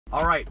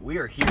Alright, we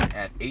are here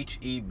at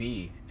HEB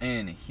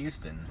in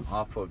Houston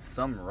off of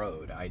some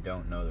road. I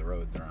don't know the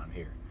roads around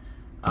here.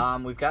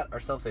 We've got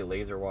ourselves a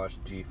LaserWash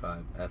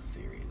G5-S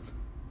series.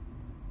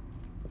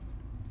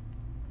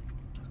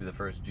 This will be the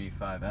first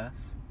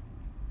G5-S.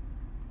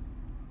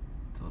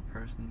 To the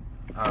person.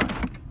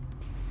 Alright.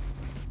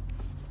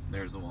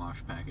 There's the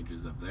wash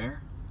packages up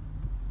there.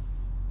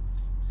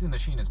 See, the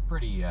machine is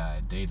pretty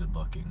dated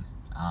looking.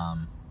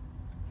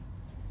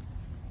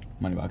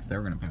 Money box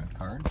there, we're going to pay with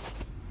card.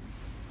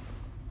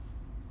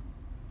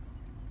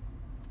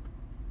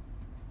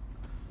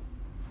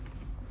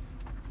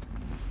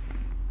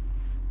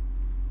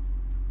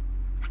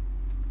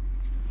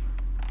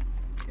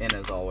 And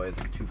as always,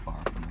 I'm too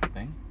far from this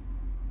thing.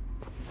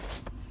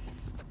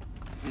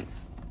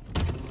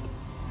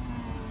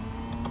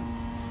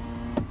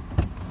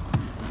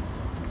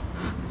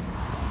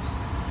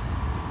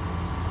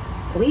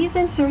 Please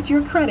insert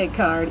your credit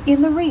card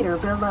in the reader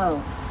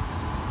below.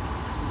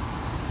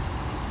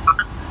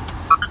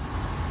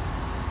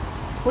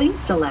 Please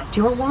select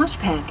your wash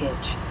package.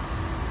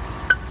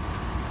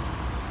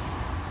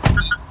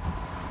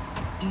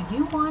 Do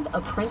you want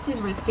a printed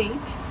receipt?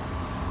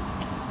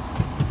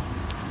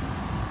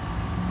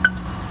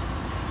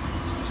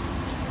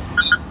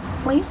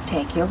 Please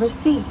take your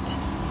receipt.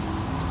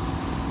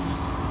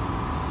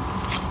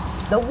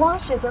 The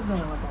wash is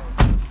available.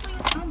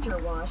 Please end your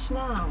wash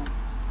now.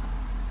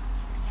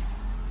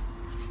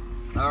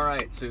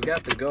 Alright, so we've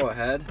got the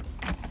go-ahead.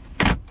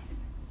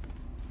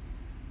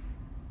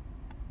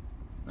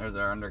 There's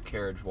our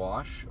undercarriage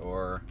wash,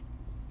 or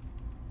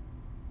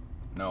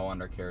no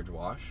undercarriage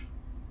wash.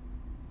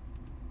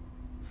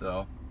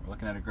 So, we're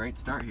looking at a great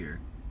start here.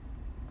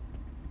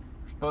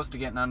 We're supposed to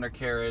get an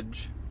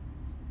undercarriage,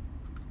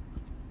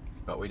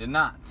 but we did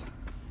not.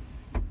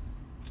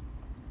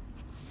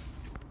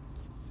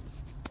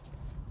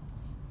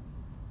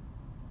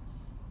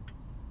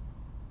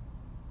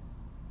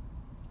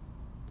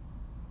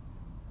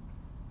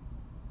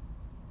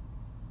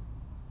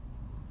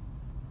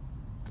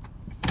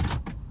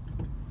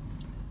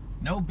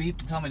 No beep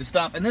to tell me to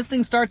stop, and this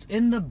thing starts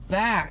in the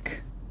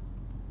back.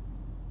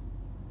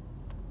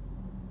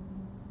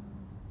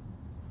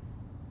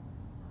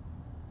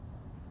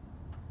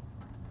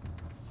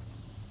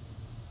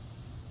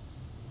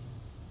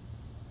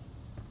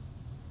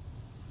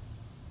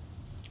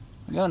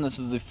 Again, this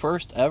is the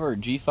first ever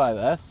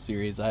G5-S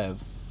series I have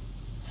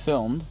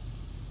filmed.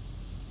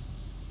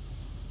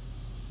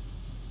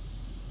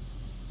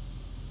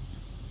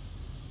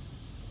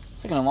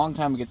 It's taken a long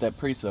time to get that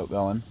pre-soak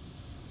going.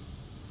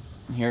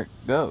 And here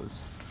it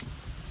goes.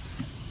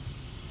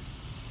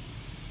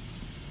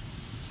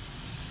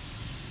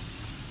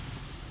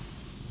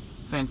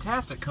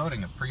 Fantastic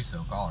coating of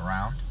pre-soak all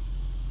around.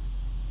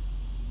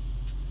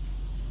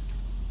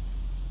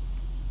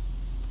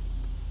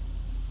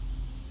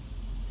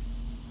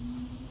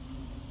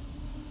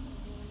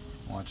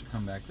 Watch it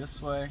come back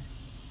this way.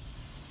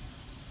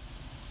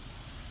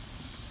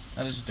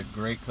 That is just a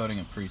great coating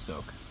of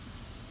pre-soak.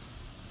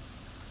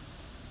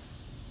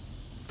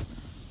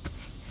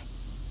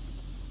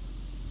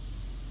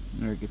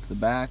 There it gets the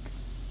back.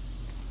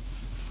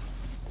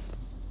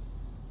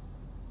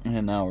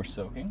 And now we're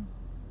soaking.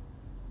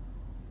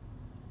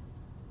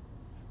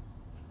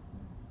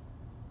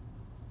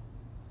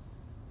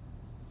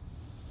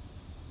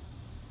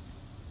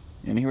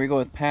 And here we go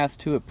with pass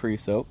 2 of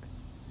pre-soak.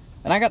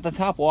 And I got the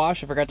top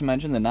wash, I forgot to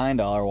mention, the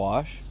 $9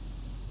 wash.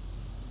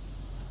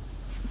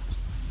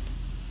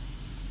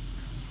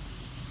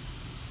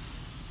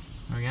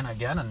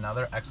 Again,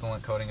 another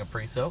excellent coating of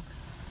pre-soak.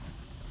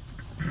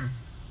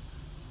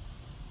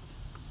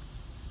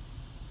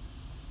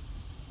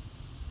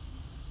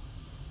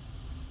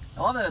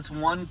 I love that it's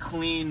one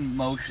clean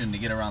motion to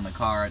get around the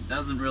car. It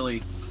doesn't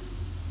really,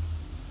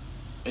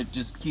 it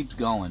just keeps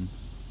going.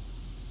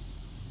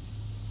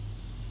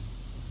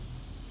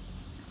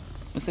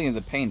 This thing is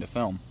a pain to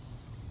film.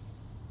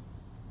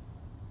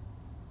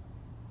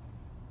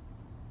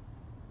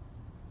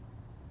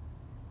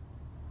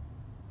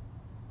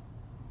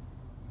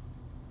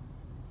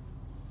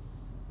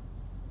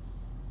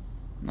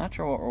 Not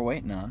sure what we're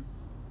waiting on.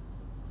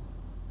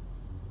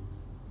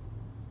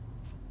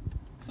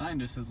 Sign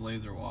just says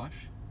LaserWash.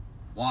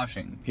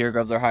 Washing. Here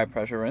goes our high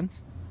pressure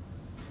rinse.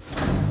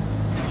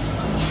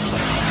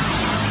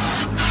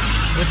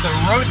 With the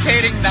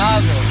rotating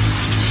nozzle.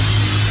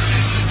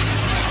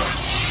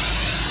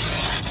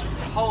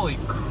 Holy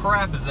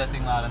crap, is that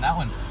thing loud, and that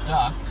one's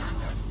stuck.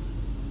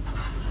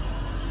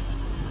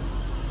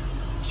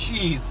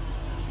 Jeez.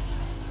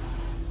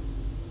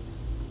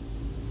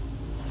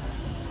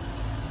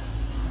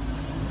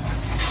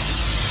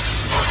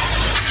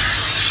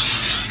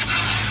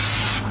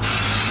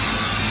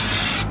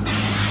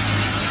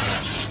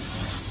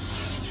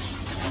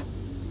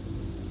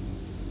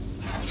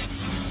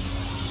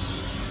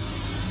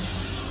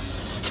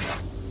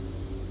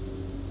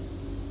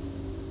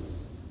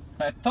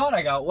 I thought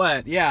I got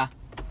wet, yeah.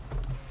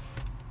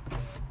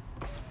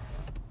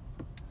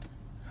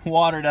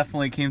 Water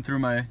definitely came through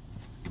my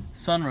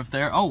sunroof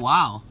there. Oh,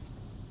 wow.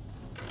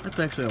 That's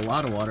actually a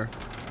lot of water.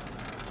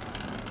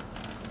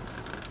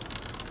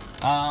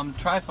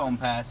 Tri-foam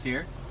pass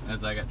here,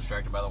 as I got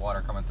distracted by the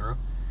water coming through.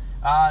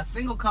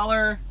 Single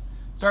color,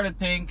 started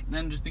pink,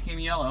 then just became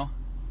yellow.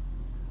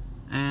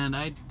 And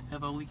I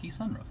have a leaky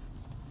sunroof.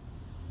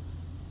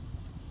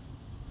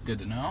 It's good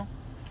to know.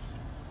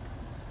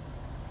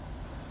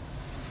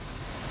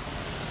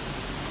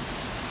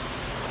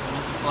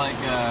 This looks like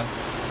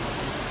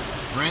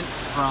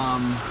rinse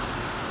from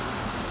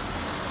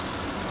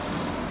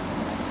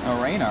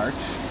a rain arch.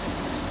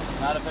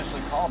 Not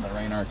officially called the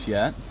rain arch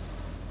yet.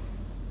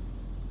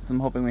 So I'm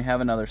hoping we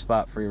have another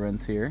spot-free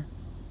rinse here.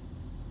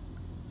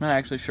 I'm not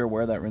actually sure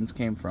where that rinse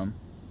came from.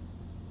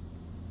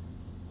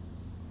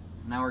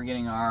 Now we're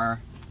getting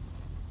our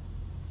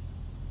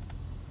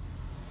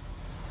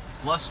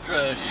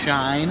Lustra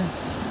Shine.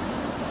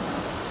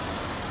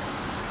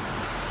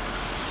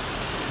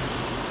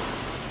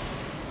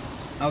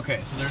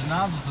 Okay, so there's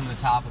nozzles in the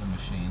top of the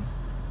machine.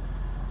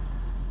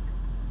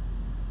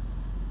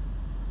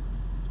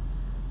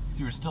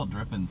 See, we're still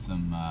dripping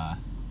some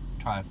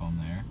tri-foam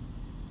there.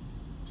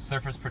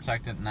 Surface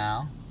protectant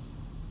now.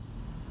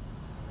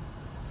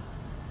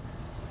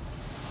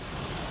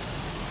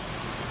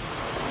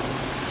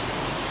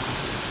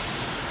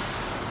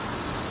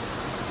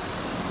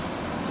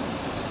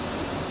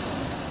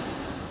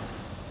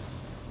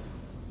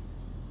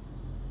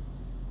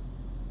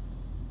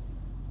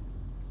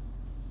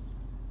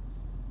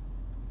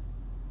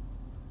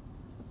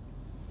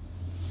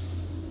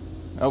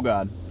 Oh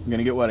God, I'm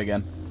gonna get wet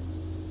again.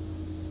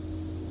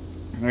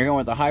 We're going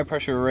with the high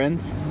pressure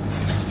rinse.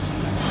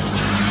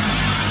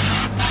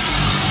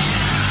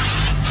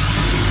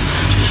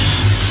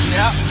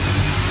 Yep.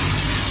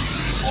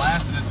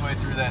 Blasted its way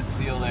through that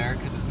seal there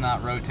because it's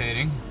not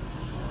rotating.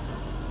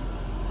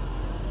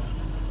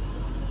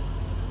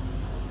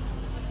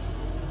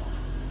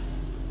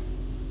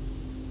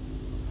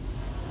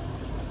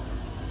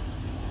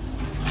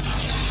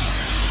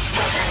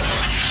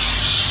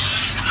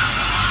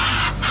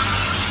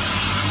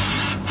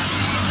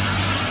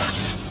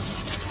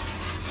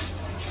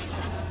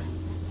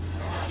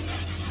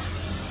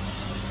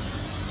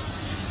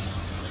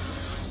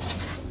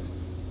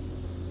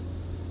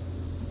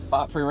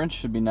 Spot-free rinse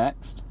should be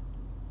next.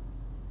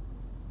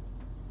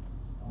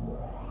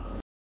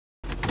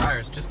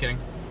 Dryers, just kidding.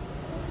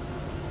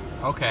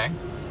 Okay.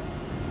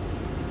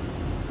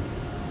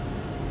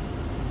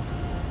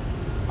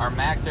 Our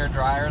Max Air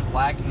dryers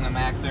lacking the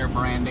Max Air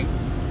branding.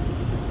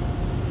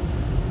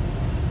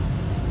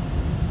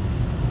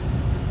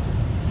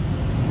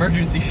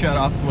 Emergency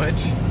shut-off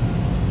switch.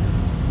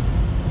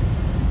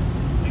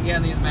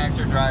 Again, these Max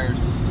Air dryers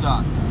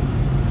suck.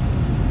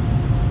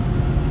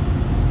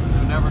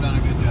 Never done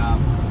a good job.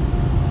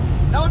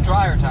 No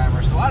dryer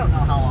timer, so I don't know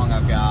how long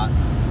I've got.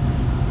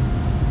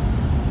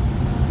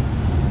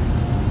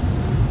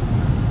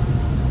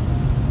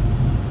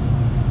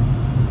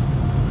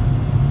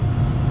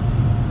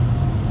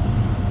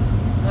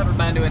 Never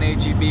been to an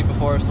HEB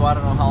before, so I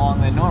don't know how long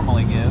they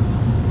normally give.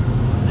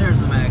 There's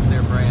the Max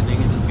Air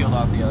branding. It just peeled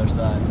off the other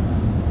side.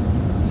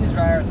 These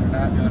dryers are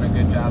not doing a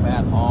good job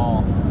at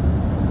all.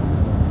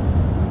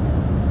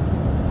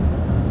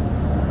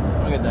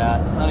 Look at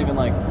that. It's not even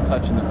like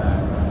touching the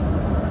back.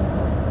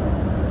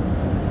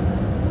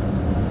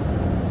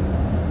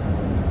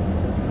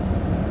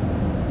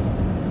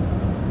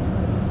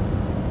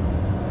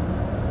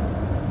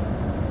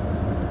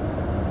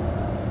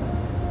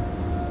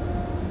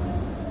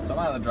 So I'm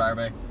out of the dryer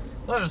bay.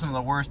 Those are some of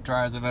the worst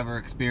dryers I've ever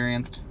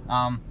experienced.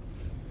 So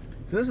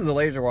this was a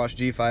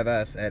LaserWash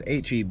G5-S at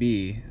HEB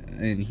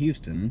in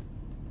Houston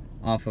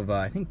off of,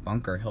 I think,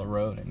 Bunker Hill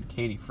Road and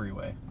Katy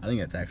Freeway. I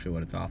think that's actually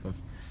what it's off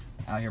of.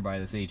 Out here by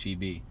this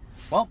HEB.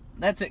 Well,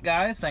 that's it,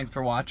 guys. Thanks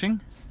for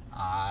watching.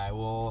 I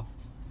will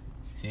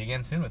see you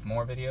again soon with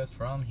more videos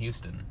from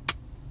Houston.